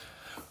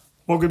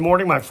Well, good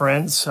morning, my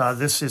friends.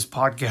 This is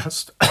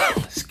podcast,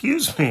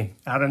 excuse me,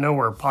 out of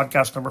nowhere,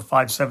 podcast number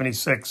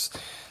 576.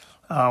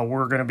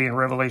 We're going to be in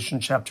Revelation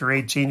chapter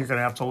 18. You're going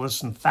to have to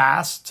listen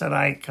fast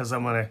tonight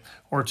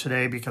or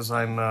today because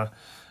I'm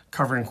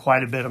covering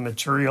quite a bit of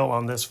material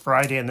on this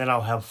Friday, and then I'll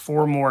have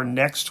 4 more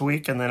next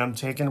week, and then I'm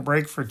taking a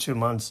break for 2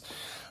 months.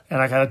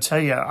 And I got to tell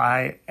you,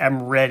 I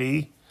am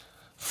ready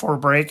for a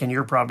break, and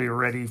you're probably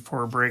ready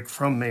for a break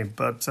from me,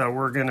 but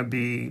we're going to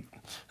be...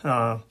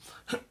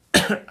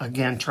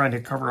 again, trying to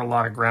cover a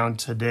lot of ground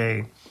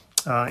today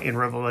in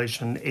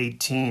Revelation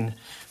 18.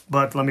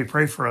 But let me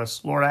pray for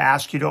us. Lord, I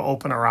ask you to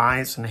open our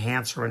eyes and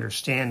enhance our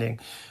understanding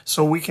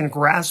so we can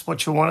grasp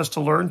what you want us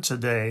to learn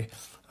today.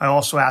 I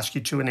also ask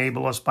you to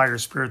enable us by your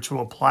Spirit to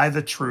apply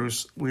the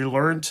truths we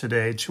learned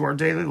today to our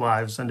daily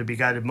lives and to be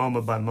guided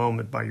moment by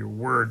moment by your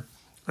word.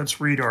 Let's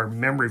read our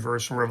memory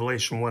verse in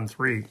Revelation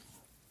 1:3.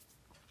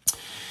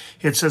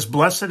 It says,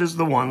 blessed is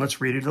the one,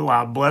 let's read it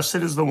aloud, blessed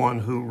is the one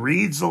who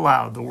reads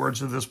aloud the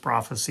words of this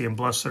prophecy, and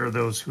blessed are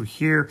those who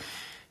hear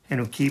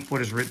and who keep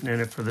what is written in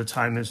it, for the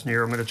time is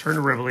near. I'm going to turn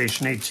to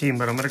Revelation 18,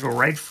 but I'm going to go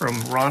right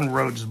from Ron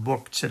Rhodes'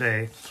 book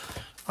today.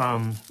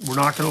 We're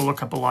not going to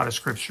look up a lot of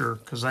scripture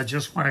because I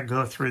just want to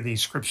go through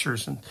these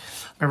scriptures. And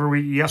remember,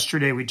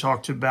 yesterday we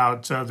talked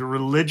about the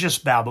religious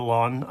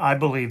Babylon. I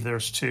believe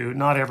there's 2.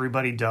 Not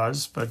everybody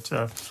does,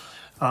 but...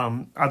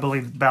 I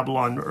believe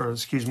Babylon,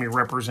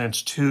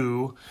 represents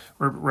 2,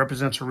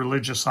 represents a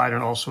religious side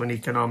and also an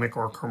economic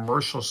or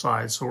commercial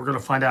side. So we're going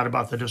to find out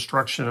about the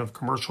destruction of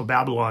commercial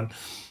Babylon.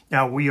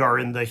 Now, we are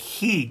in the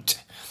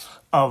heat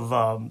of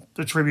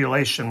the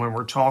tribulation when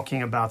we're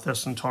talking about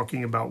this and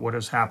talking about what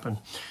has happened.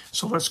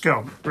 So let's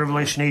go.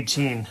 Revelation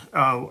 18.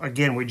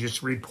 Again, we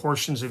just read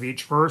portions of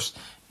each verse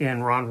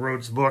in Ron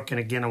Rhodes' book, and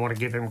again, I want to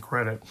give him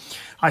credit.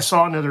 I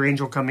saw another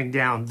angel coming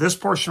down. This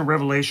portion of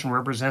Revelation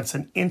represents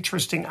an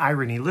interesting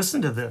irony.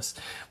 Listen to this.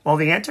 While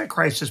the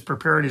Antichrist is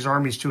preparing his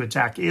armies to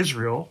attack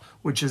Israel,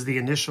 which is the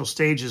initial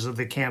stages of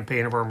the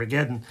campaign of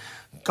Armageddon,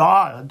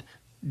 God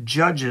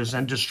judges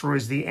and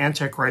destroys the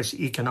Antichrist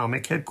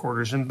economic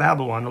headquarters in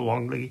Babylon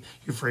along the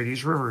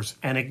Euphrates rivers.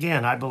 And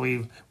again, I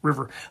believe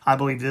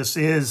this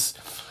is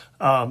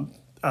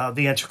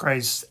the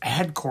Antichrist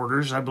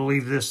headquarters. I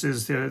believe this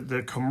is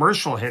the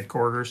commercial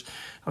headquarters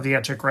of the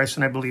Antichrist,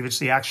 and I believe it's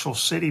the actual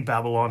city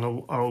Babylon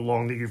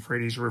along the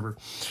Euphrates River.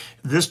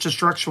 This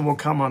destruction will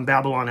come on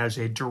Babylon as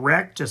a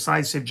direct,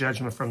 decisive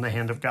judgment from the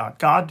hand of God.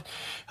 God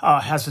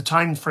has a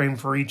time frame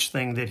for each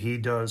thing that he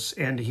does,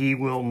 and he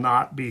will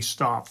not be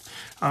stopped.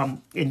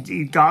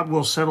 Indeed, God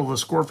will settle the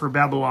score for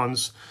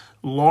Babylon's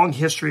long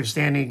history of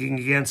standing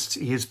against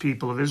his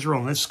people of Israel,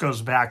 and this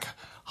goes back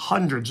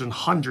hundreds and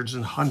hundreds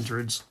and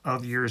hundreds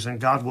of years,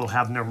 and God will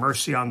have no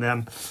mercy on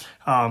them.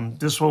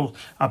 This will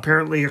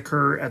apparently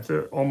occur at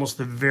almost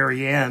the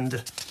very end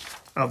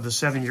of the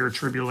 7-year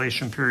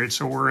tribulation period.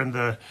 So we're in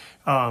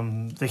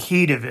the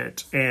heat of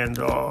it, and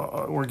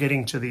we're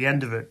getting to the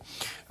end of it.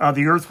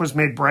 The earth was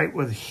made bright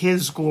with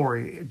his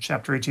glory,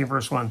 chapter 18,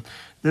 verse 1.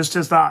 This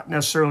does not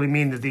necessarily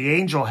mean that the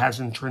angel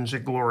has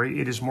intrinsic glory.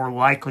 It is more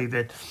likely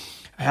that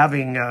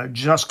having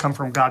just come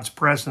from God's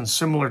presence,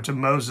 similar to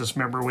Moses,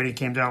 remember when he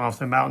came down off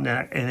the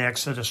mountain in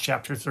Exodus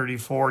chapter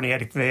 34, and he had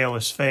to veil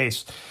his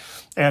face.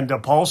 And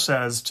Paul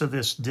says to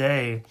this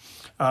day,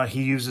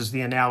 he uses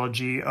the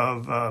analogy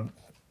of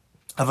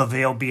a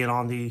veil being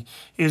on the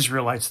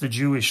Israelites, the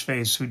Jewish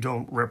face, who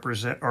don't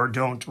represent or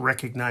don't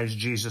recognize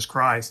Jesus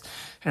Christ.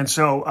 And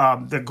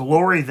so the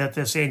glory that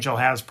this angel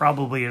has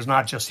probably is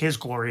not just his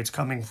glory, it's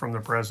coming from the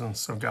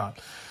presence of God.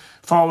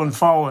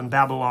 Fallen,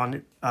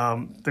 Babylon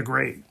the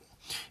Great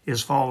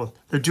is fallen.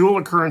 The dual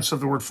occurrence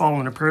of the word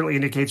fallen apparently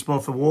indicates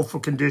both the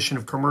woeful condition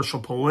of commercial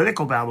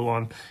political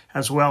Babylon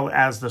as well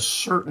as the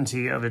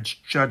certainty of its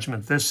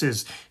judgment.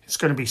 It's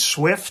going to be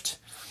swift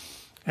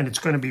and it's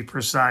going to be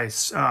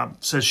precise.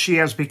 Says she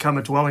has become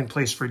a dwelling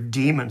place for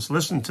demons.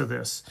 Listen to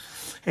this.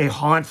 A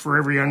haunt for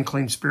every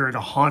unclean spirit, a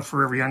haunt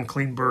for every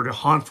unclean bird, a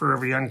haunt for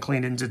every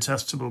unclean and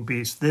detestable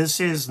beast. This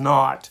is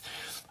not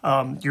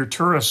your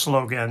tourist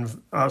slogan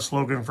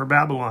for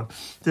Babylon.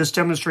 This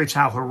demonstrates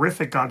how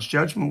horrific God's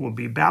judgment will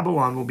be.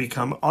 Babylon will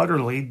become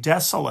utterly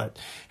desolate.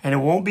 And it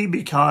won't be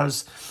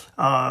because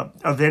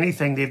of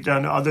anything they've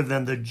done other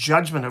than the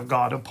judgment of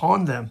God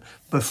upon them.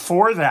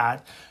 Before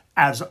that,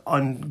 as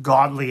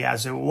ungodly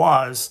as it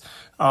was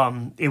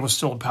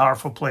still a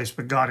powerful place,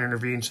 but God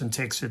intervenes and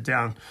takes it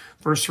down.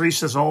 Verse 3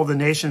 says, all the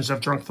nations have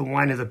drunk the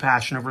wine of the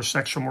passion over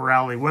sexual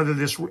morality. Whether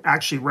this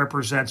actually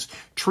represents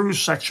true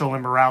sexual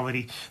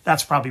immorality,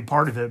 that's probably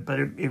part of it, but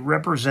it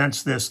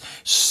represents this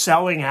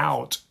selling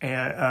out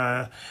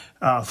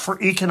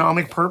for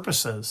economic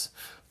purposes.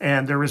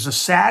 And there is a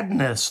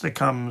sadness that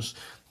comes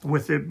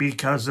with it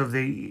because of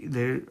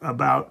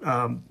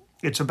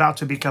it's about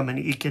to become an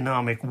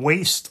economic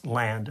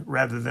wasteland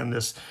rather than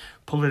this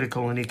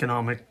political and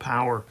economic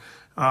power.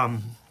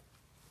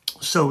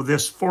 So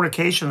this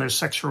fornication, this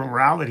sexual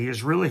immorality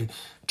is really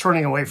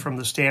turning away from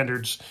the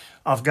standards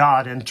of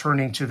God and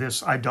turning to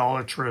this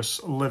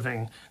idolatrous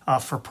living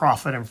for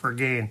profit and for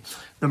gain.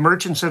 The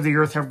merchants of the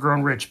earth have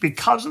grown rich.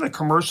 Because of the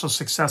commercial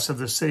success of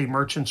the city,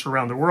 merchants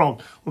around the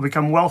world will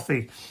become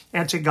wealthy.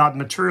 Anti-God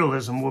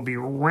materialism will be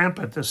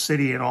rampant. The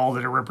city and all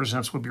that it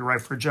represents will be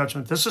ripe for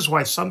judgment. This is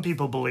why some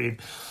people believe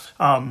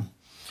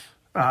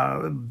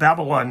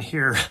Babylon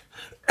here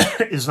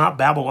is not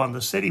Babylon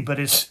the city, but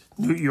it's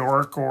New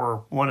York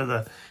or one of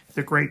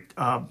the great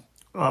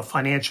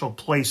financial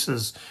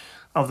places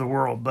of the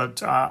world.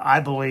 But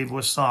I believe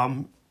with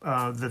some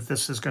that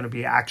this is going to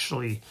be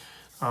actually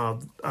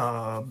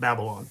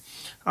Babylon.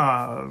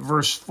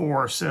 Verse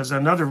 4 says,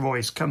 another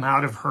voice come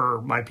out of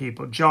her, my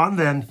people. John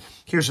then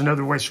hears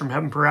another voice from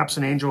heaven, perhaps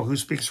an angel who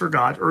speaks for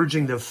God,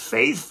 urging the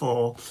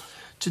faithful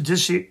to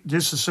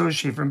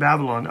disassociate from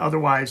Babylon.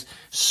 Otherwise,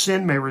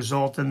 sin may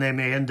result and they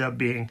may end up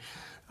being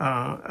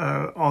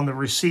on the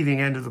receiving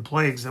end of the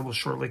plagues that will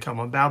shortly come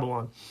on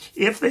Babylon.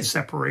 If they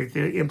separate,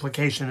 the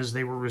implication is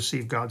they will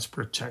receive God's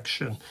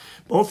protection.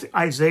 Both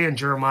Isaiah and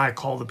Jeremiah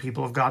call the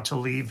people of God to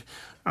leave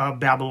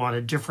Babylon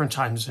at different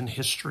times in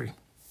history.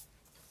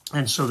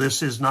 And so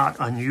this is not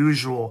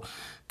unusual.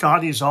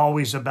 God is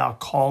always about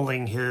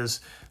calling his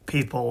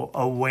people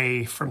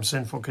away from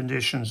sinful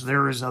conditions.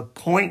 There is a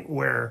point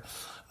where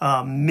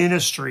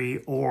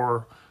ministry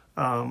or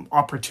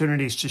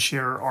opportunities to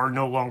share are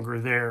no longer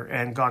there,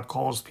 and God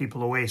calls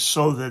people away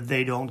so that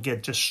they don't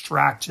get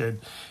distracted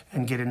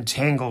and get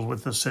entangled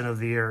with the sin of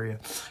the area.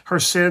 Her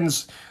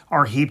sins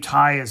are heaped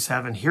high as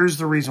heaven. Here's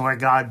the reason why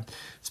God's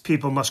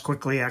people must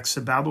quickly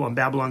exit Babylon.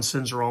 Babylon's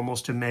sins are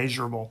almost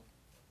immeasurable.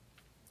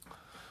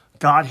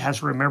 God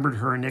has remembered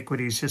her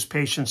iniquities. His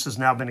patience has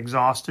now been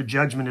exhausted.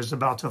 Judgment is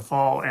about to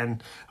fall,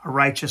 and a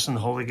righteous and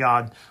holy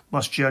God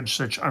must judge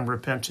such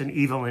unrepentant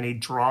evil, and he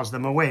draws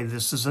them away.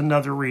 This is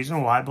another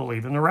reason why I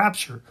believe in the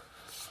rapture.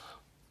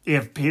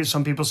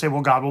 Some people say,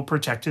 well, God will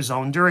protect his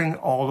own during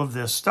all of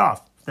this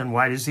stuff. Then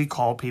why does he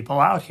call people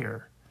out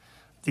here?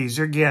 These,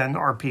 again,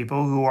 are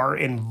people who are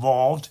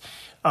involved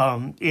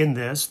in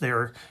this.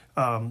 They're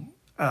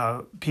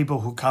people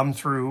who come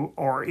through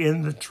or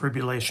in the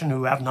tribulation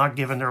who have not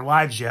given their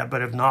lives yet,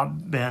 but have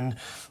not been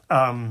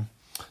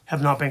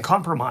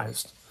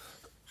compromised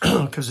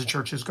because the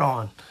church is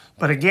gone.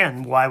 But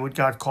again, why would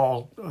God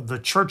call the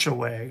church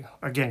away?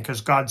 Again,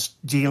 because God's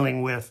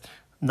dealing with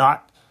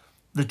not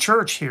the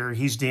church here;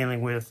 he's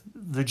dealing with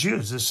the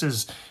Jews. This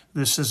is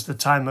the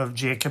time of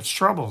Jacob's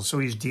trouble, so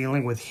he's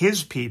dealing with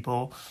his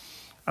people,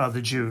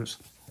 the Jews.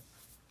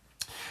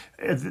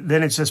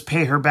 Then it says,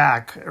 pay her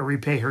back,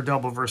 repay her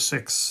double, verse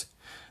 6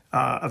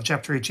 of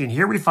chapter 18.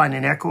 Here we find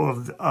an echo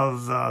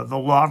of the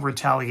law of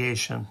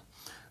retaliation.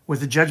 With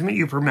the judgment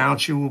you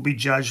pronounce, you will be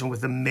judged, and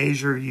with the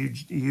measure you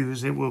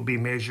use, it will be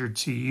measured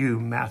to you.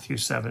 Matthew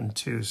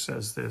 7:2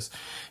 says this.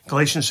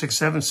 Galatians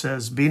 6:7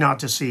 says, be not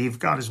deceived,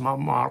 God is not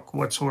mocked.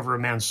 Whatsoever a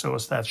man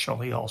soweth, that shall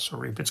he also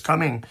reap. It's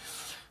coming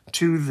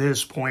to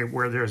this point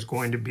where there's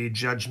going to be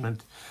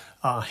judgment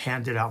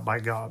handed out by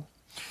God.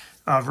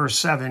 Verse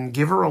 7,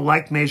 give her a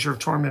like measure of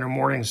torment and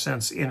mourning,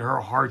 since in her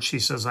heart she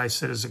says, I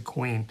sit as a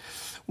queen.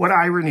 What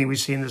irony we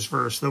see in this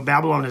verse. Though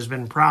Babylon has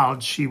been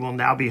proud, she will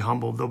now be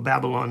humbled. Though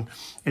Babylon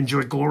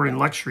enjoyed glory and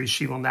luxury,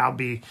 she will now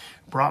be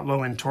brought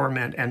low in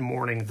torment and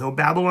mourning. Though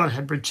Babylon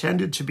had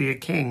pretended to be a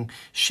king,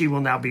 she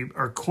will now be,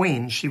 or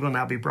queen, she will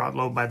now be brought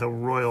low by the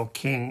royal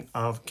King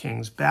of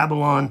Kings.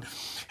 Babylon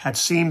had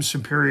seemed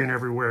superior in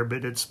everywhere,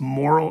 but its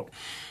moral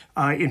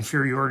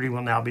inferiority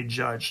will now be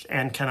judged.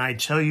 And can I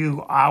tell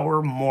you,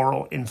 our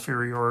moral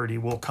inferiority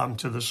will come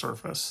to the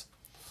surface.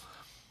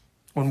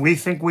 When we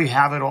think we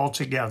have it all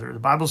together, the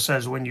Bible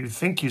says, when you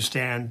think you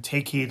stand,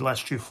 take heed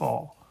lest you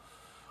fall.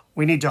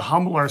 We need to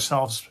humble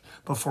ourselves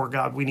before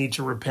God. We need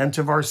to repent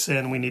of our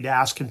sin. We need to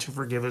ask him to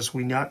forgive us.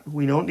 We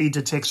don't need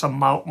to take some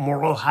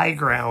moral high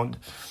ground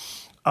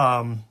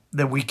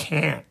that we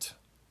can't,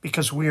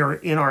 because we are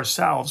in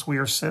ourselves. We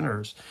are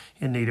sinners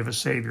in need of a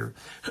Savior.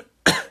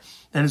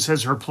 And it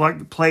says her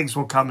plagues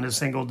will come in a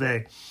single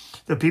day.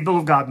 The people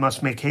of God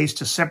must make haste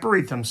to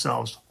separate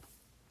themselves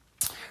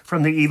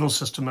from the evil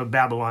system of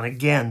Babylon.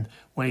 Again,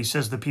 when he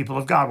says the people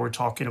of God, we're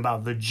talking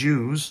about the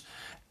Jews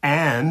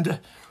and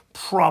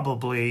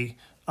probably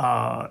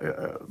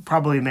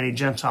many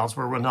Gentiles,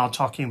 where we're not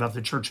talking about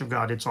the church of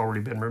God. It's already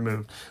been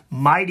removed.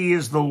 Mighty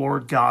is the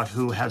Lord God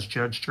who has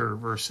judged her.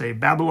 Verse 8,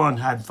 Babylon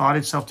had thought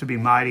itself to be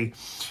mighty,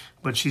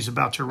 but she's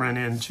about to run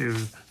into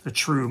the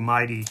true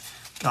mighty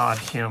God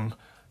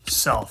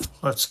himself.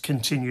 Let's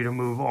continue to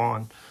move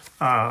on.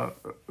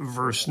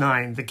 Verse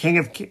 9, the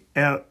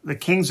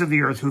kings of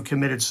the earth who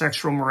committed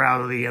sexual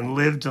immorality and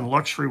lived in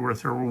luxury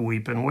with her will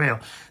weep and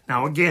wail.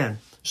 Now again,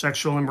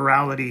 sexual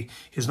immorality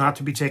is not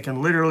to be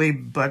taken literally,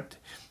 but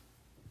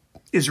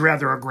is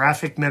rather a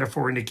graphic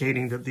metaphor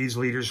indicating that these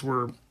leaders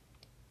were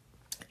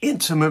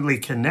intimately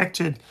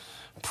connected,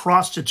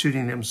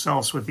 prostituting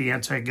themselves with the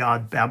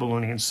anti-God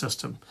Babylonian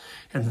system.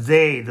 And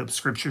they, the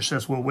scripture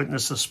says, will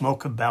witness the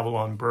smoke of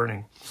Babylon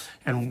burning.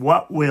 And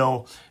what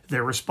will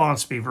their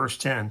response be? Verse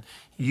 10,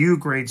 you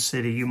great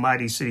city, you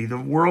mighty city. The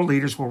world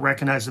leaders will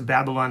recognize that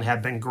Babylon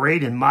had been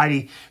great and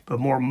mighty, but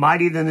more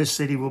mighty than this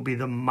city will be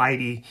the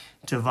mighty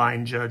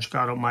divine judge,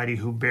 God Almighty,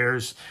 who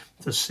bears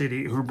the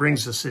city, who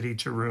brings the city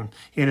to ruin.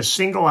 In a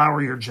single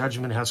hour, your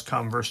judgment has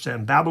come. Verse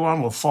 10,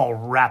 Babylon will fall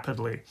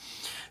rapidly.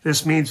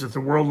 This means that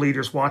the world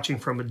leaders watching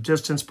from a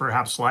distance,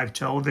 perhaps live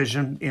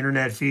television,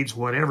 internet feeds,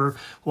 whatever,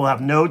 will have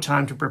no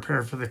time to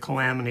prepare for the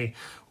calamity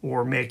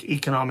or make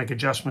economic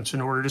adjustments in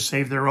order to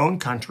save their own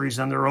countries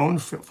and their own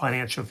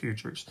financial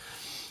futures.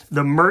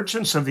 The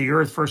merchants of the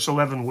earth, verse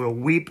 11, will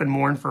weep and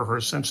mourn for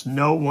her since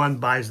no one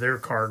buys their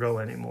cargo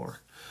anymore.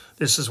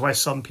 This is why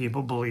some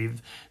people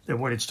believe that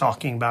what it's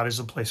talking about is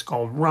a place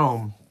called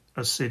Rome,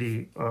 a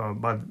city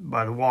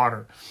by the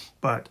water.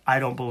 But I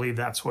don't believe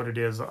that's what it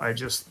is. I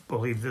just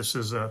believe this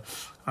is a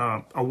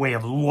way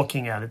of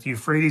looking at it. The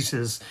Euphrates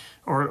is,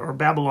 or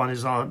Babylon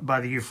is on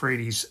by the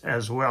Euphrates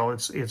as well.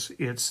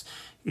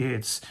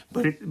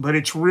 But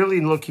it's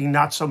really looking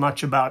not so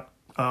much about.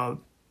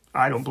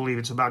 I don't believe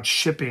it's about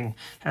shipping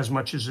as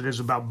much as it is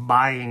about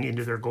buying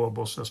into their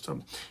global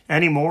system.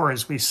 Anymore,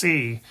 as we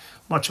see,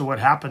 much of what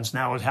happens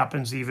now, it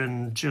happens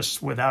even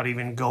just without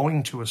even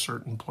going to a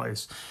certain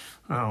place.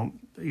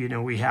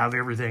 We have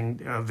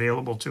everything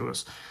available to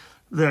us.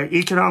 The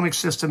economic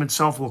system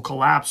itself will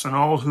collapse, and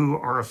all who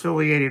are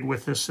affiliated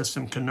with this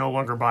system can no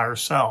longer buy or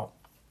sell.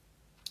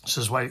 This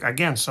is why,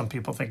 again, some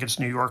people think it's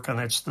New York and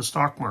it's the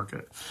stock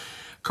market.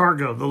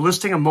 Cargo, the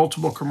listing of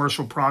multiple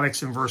commercial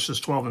products in verses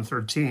 12 and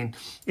 13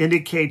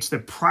 indicates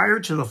that prior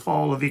to the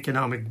fall of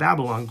economic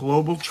Babylon,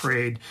 global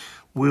trade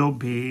will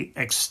be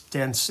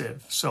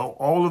extensive. So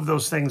all of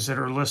those things that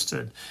are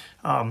listed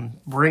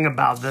bring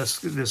about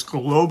this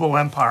global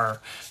empire,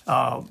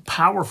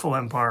 powerful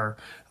empire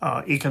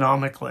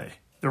economically.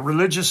 The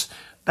religious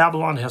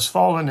Babylon has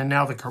fallen, and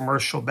now the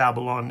commercial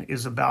Babylon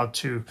is about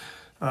to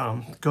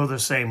go the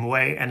same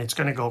way, and it's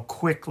going to go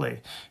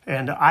quickly.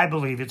 And I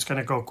believe it's going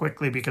to go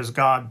quickly because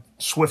God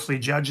swiftly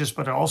judges,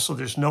 but also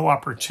there's no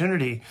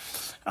opportunity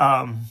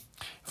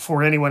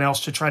for anyone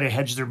else to try to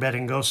hedge their bet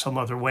and go some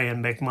other way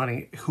and make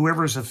money.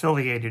 Whoever is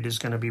affiliated is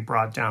going to be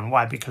brought down.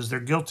 Why? Because they're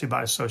guilty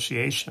by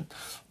association.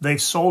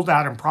 They've sold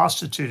out and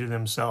prostituted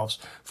themselves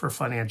for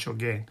financial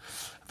gain.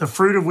 The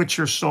fruit of which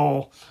your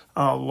soul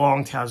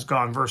longed has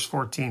gone. Verse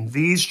 14,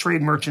 these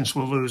trade merchants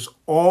will lose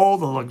all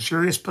the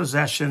luxurious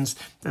possessions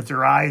that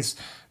their eyes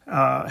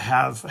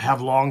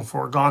have longed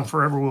for. Gone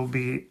forever will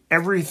be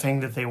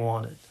everything that they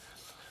wanted.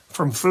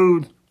 From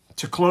food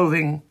to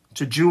clothing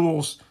to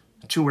jewels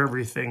to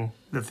everything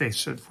that they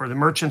stood for. The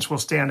merchants will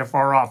stand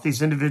afar off.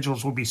 These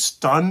individuals will be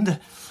stunned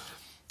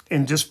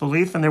in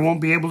disbelief, and they won't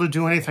be able to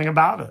do anything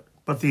about it.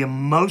 But they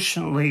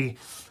will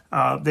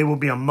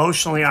be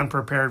emotionally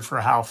unprepared for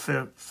how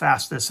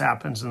fast this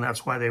happens, and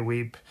that's why they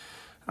weep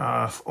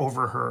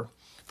over her.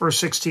 Verse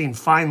 16,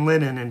 fine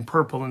linen and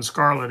purple and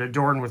scarlet,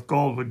 adorned with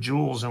gold, with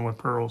jewels, and with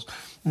pearls.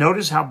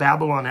 Notice how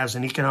Babylon as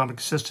an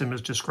economic system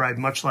is described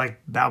much like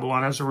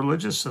Babylon as a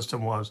religious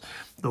system was.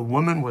 The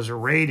woman was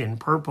arrayed in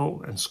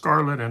purple and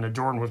scarlet and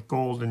adorned with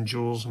gold and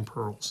jewels and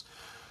pearls.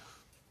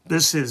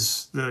 This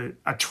is the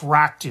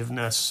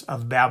attractiveness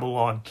of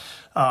Babylon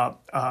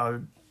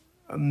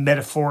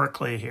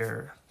metaphorically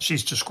here.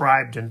 She's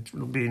described in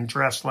being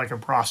dressed like a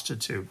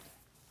prostitute.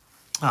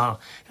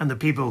 And the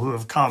people who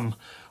have come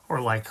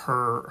are like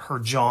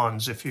her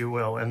Johns, if you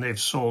will, and they've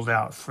sold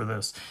out for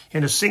this.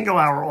 In a single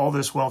hour, all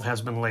this wealth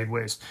has been laid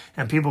waste.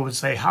 And people would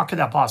say, how could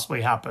that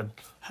possibly happen?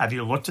 Have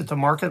you looked at the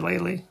market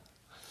lately?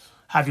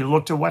 Have you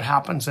looked at what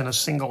happens in a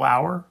single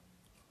hour,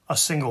 a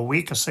single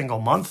week, a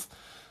single month?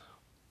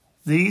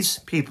 These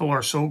people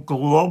are so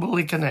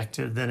globally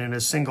connected that in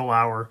a single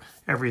hour,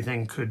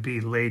 everything could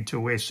be laid to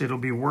waste. It'll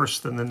be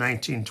worse than the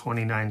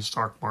 1929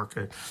 stock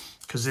market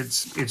because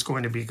it's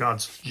going to be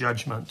God's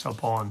judgment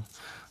upon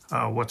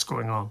what's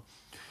going on.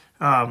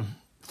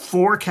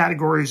 4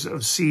 categories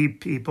of sea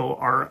people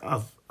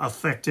are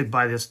affected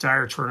by this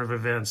dire turn of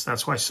events.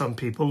 That's why some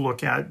people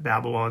look at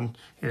Babylon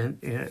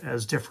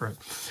as different.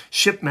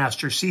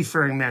 Shipmasters,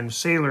 seafaring men,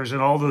 sailors,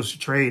 and all those who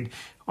trade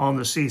on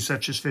the sea,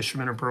 such as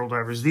fishermen and pearl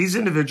divers. These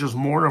individuals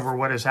mourn over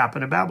what has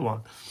happened to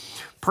Babylon.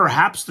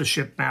 Perhaps the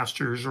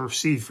shipmasters or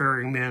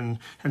seafaring men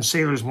and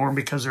sailors mourn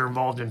because they're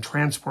involved in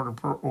transport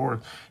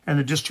and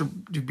the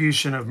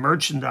distribution of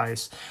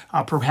merchandise.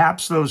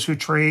 Perhaps those who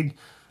trade,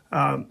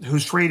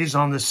 whose trade is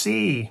on the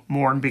sea,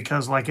 mourn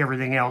because, like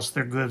everything else,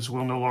 their goods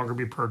will no longer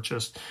be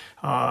purchased.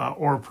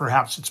 Or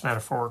perhaps it's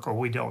metaphorical.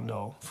 We don't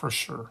know for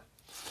sure.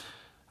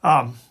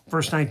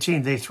 Verse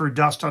 19, they threw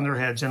dust on their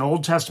heads. In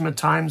Old Testament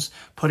times,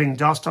 putting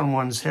dust on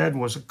one's head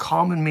was a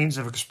common means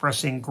of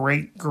expressing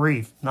great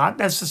grief, not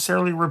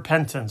necessarily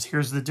repentance.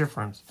 Here's the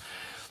difference.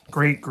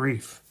 Great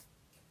grief.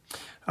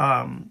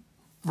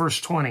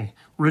 Verse 20,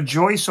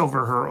 rejoice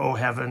over her, O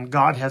heaven.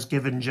 God has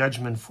given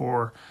judgment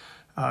for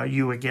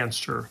you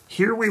against her.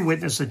 Here we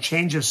witness a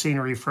change of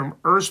scenery from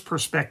earth's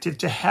perspective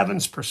to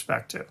heaven's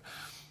perspective.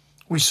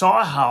 We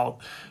saw how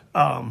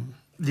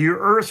the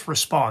earth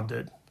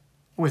responded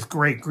with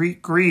great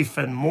grief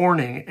and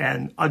mourning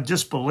and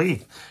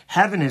disbelief.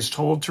 Heaven is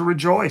told to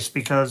rejoice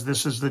because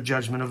this is the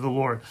judgment of the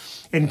Lord.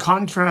 In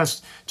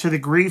contrast to the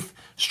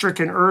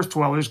grief-stricken earth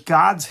dwellers,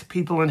 God's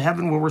people in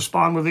heaven will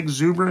respond with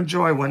exuberant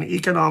joy when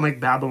economic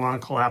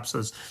Babylon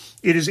collapses.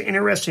 It is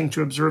interesting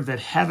to observe that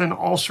heaven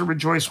also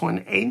rejoiced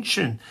when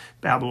ancient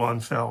Babylon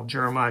fell,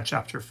 Jeremiah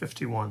chapter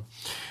 51.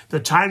 The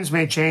times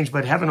may change,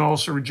 but heaven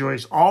also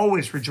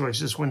always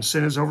rejoices when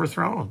sin is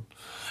overthrown.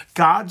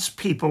 God's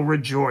people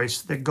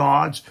rejoice that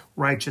God's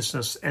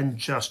righteousness and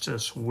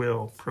justice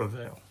will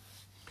prevail.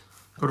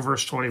 Go to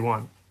verse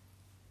 21.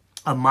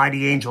 A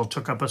mighty angel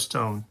took up a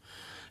stone,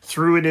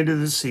 threw it into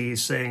the sea,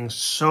 saying,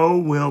 "So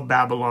will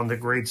Babylon, the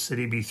great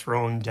city, be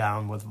thrown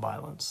down with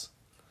violence."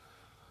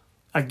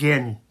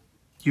 Again,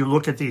 you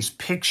look at these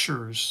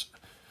pictures,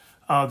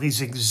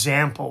 these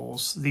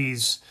examples,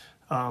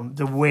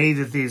 the way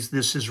that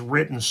this is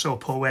written so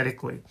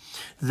poetically.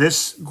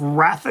 This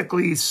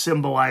graphically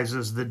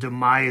symbolizes the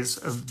demise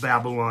of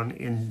Babylon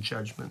in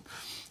judgment.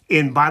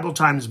 In Bible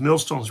times,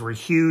 millstones were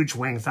huge,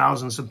 weighing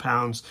thousands of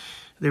pounds.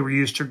 They were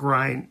used to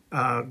grind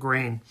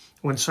grain.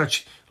 When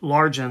such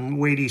large and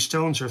weighty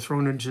stones are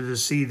thrown into the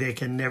sea, they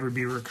can never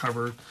be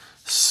recovered.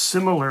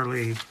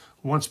 Similarly,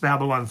 once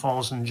Babylon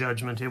falls in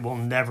judgment, it will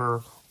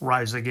never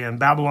rise again.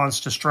 Babylon's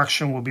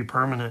destruction will be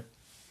permanent.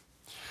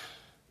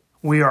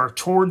 We are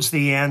towards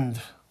the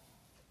end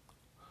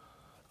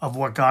of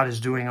what God is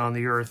doing on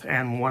the earth,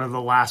 and one of the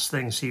last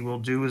things he will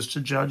do is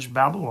to judge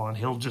Babylon.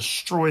 He'll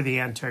destroy the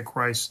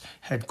Antichrist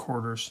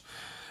headquarters.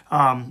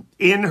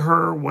 In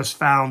her was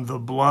found the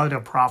blood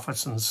of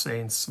prophets and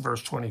saints,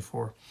 verse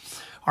 24.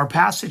 Our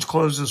passage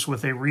closes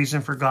with a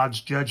reason for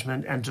God's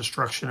judgment and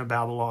destruction of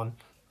Babylon.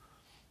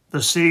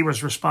 The city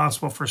was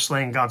responsible for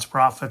slaying God's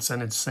prophets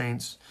and its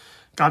saints.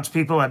 God's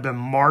people have been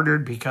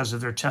martyred because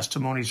of their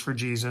testimonies for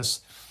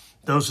Jesus.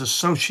 Those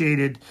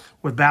associated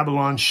with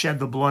Babylon shed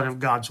the blood of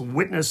God's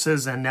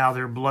witnesses, and now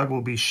their blood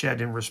will be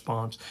shed in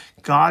response.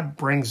 God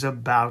brings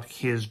about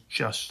his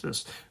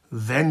justice.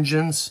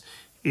 Vengeance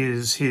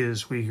is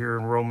his, we hear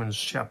in Romans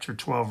chapter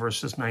 12,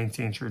 verses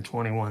 19 through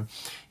 21.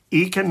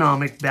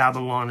 Economic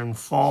Babylon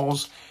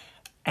falls,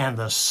 and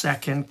the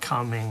second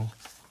coming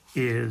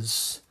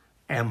is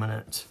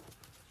imminent.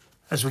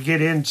 As we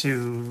get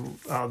into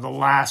the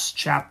last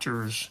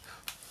chapters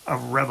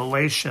of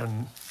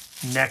Revelation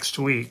next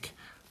week,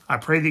 I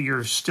pray that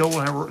you're still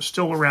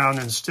around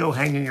and still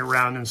hanging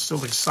around and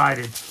still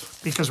excited,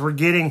 because we're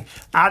getting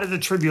out of the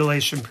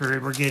tribulation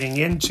period. We're getting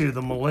into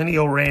the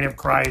millennial reign of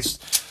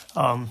Christ,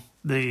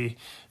 the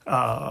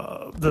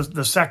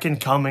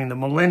second coming, the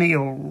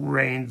millennial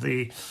reign,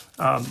 the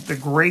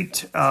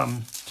great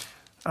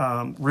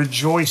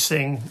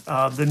rejoicing,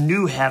 the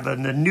new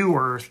heaven, the new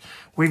earth.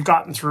 We've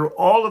gotten through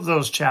all of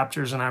those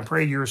chapters, and I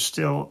pray you're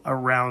still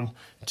around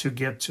to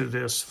get to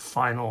this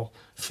final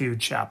few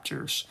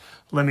chapters.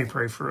 Let me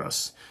pray for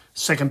us.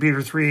 2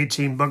 Peter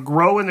 3:18, but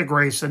grow in the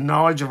grace and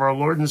knowledge of our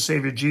Lord and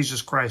Savior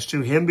Jesus Christ.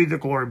 To him be the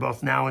glory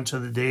both now and to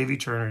the day of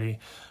eternity.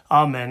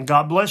 Amen.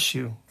 God bless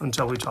you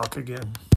until we talk again.